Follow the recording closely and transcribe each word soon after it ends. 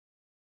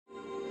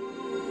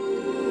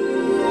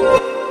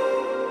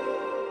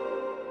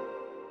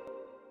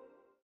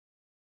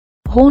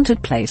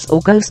Haunted place or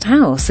ghost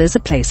house is a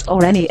place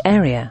or any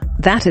area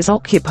that is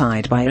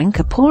occupied by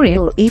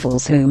incorporeal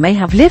evils who may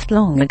have lived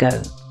long ago.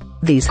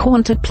 These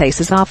haunted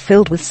places are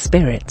filled with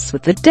spirits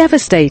with the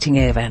devastating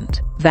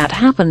event that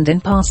happened in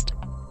past.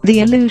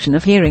 The illusion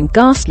of hearing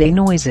ghastly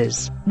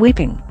noises,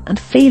 weeping, and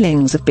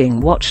feelings of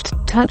being watched,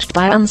 touched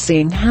by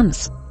unseen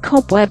hands,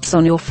 cobwebs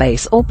on your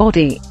face or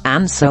body,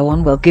 and so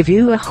on will give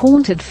you a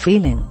haunted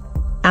feeling.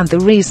 And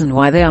the reason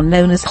why they are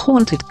known as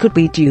haunted could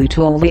be due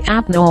to all the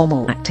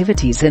abnormal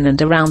activities in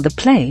and around the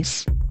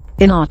place.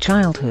 In our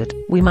childhood,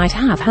 we might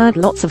have heard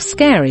lots of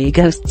scary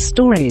ghost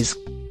stories.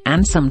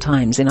 And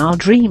sometimes in our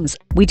dreams,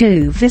 we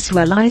do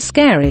visualize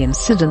scary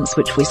incidents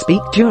which we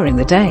speak during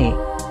the day.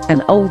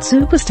 An old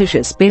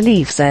superstitious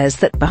belief says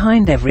that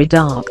behind every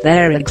dark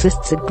there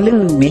exists a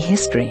gloomy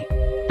history.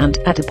 And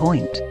at a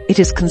point, it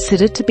is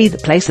considered to be the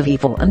place of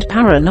evil and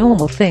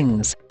paranormal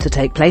things to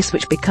take place,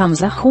 which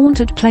becomes a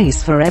haunted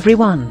place for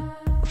everyone.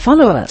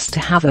 Follow us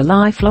to have a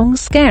lifelong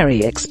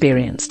scary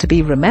experience to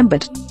be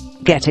remembered.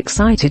 Get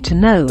excited to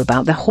know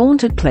about the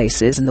haunted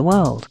places in the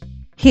world.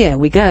 Here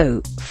we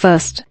go.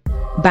 First,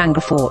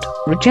 Bangor Fort,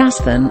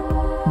 Rajasthan.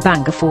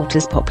 Bangor Fort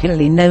is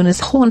popularly known as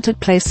haunted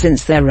place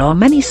since there are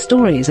many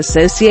stories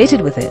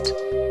associated with it.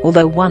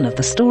 Although one of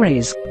the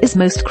stories is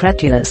most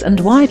credulous and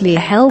widely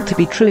held to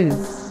be true.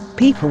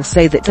 People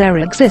say that there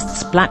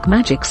exists black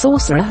magic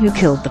sorcerer who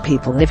killed the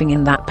people living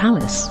in that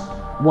palace.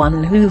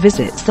 One who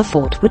visits the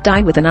fort would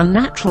die with an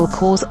unnatural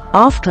cause,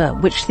 after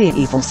which the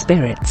evil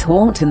spirits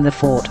haunt in the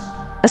fort.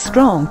 A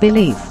strong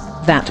belief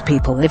that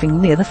people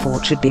living near the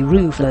fort should be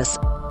roofless.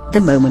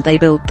 The moment they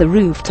build the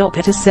rooftop,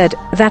 it is said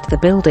that the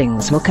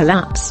buildings will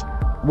collapse.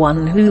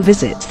 One who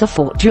visits the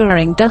fort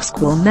during dusk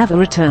will never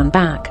return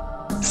back.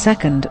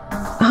 Second,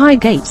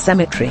 Highgate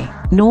Cemetery,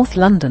 North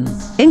London,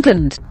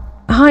 England.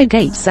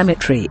 Highgate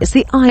Cemetery is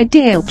the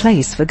ideal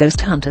place for ghost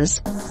hunters.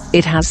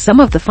 It has some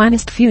of the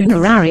finest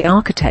funerary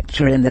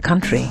architecture in the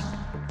country.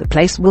 The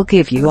place will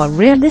give you a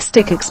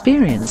realistic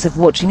experience of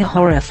watching a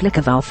horror flick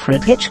of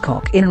Alfred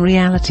Hitchcock in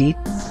reality.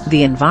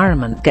 The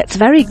environment gets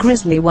very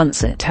grisly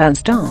once it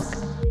turns dark.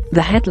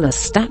 The headless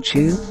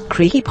statue,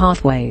 creaky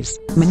pathways,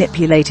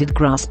 manipulated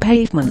grass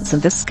pavements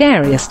and the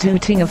scariest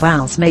hooting of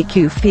owls make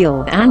you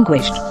feel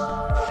anguished.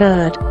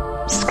 Third,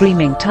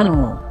 Screaming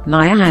Tunnel,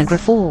 Niagara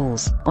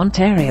Falls,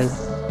 Ontario.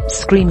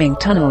 Screaming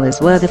Tunnel is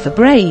worthy for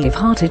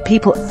brave-hearted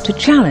people to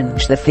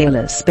challenge the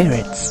fearless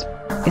spirits.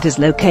 It is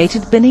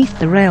located beneath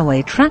the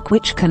railway track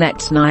which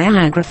connects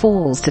Niagara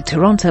Falls to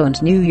Toronto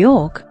and New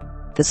York.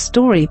 The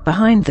story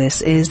behind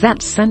this is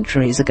that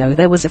centuries ago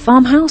there was a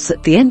farmhouse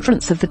at the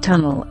entrance of the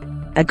tunnel.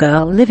 A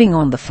girl living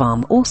on the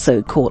farm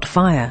also caught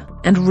fire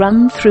and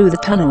ran through the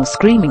tunnel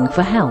screaming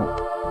for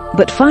help,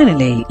 but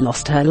finally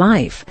lost her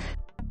life.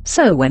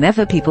 So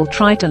whenever people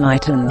try to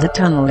lighten the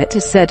tunnel, it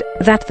is said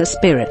that the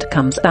spirit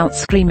comes out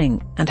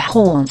screaming and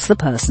haunts the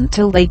person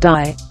till they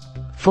die.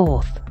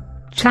 Fourth,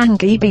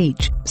 Changi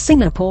Beach,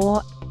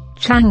 Singapore.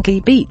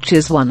 Changi Beach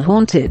is one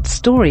haunted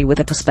story with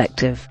a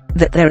perspective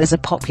that there is a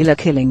popular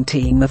killing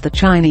team of the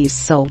Chinese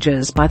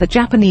soldiers by the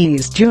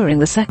Japanese during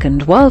the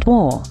Second World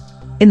War.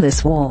 In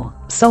this war,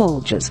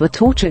 soldiers were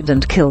tortured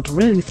and killed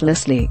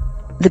ruthlessly.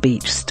 The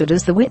beach stood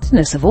as the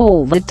witness of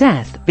all the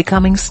death,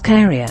 becoming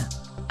scarier.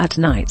 At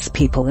nights,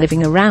 people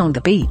living around the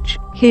beach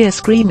hear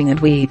screaming and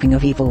weeping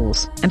of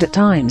evils, and at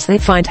times they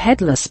find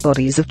headless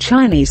bodies of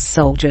Chinese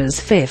soldiers.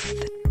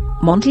 Fifth,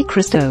 Monte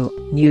Cristo,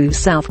 New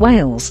South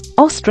Wales,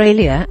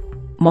 Australia.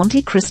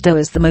 Monte Cristo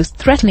is the most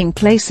threatening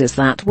places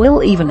that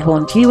will even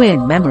haunt you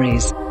in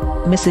memories.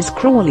 Mrs.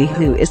 Crawley,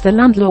 who is the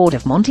landlord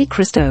of Monte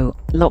Cristo,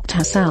 locked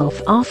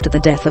herself after the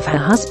death of her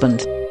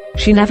husband.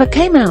 She never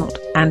came out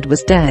and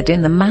was dead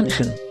in the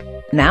mansion.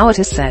 Now it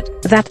is said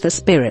that the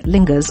spirit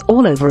lingers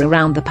all over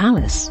around the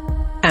palace,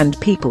 and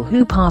people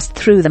who passed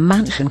through the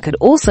mansion could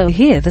also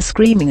hear the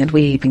screaming and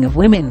weeping of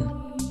women.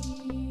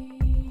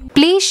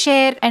 Please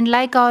share and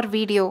like our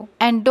video,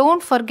 and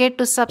don't forget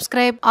to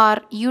subscribe our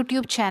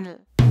YouTube channel.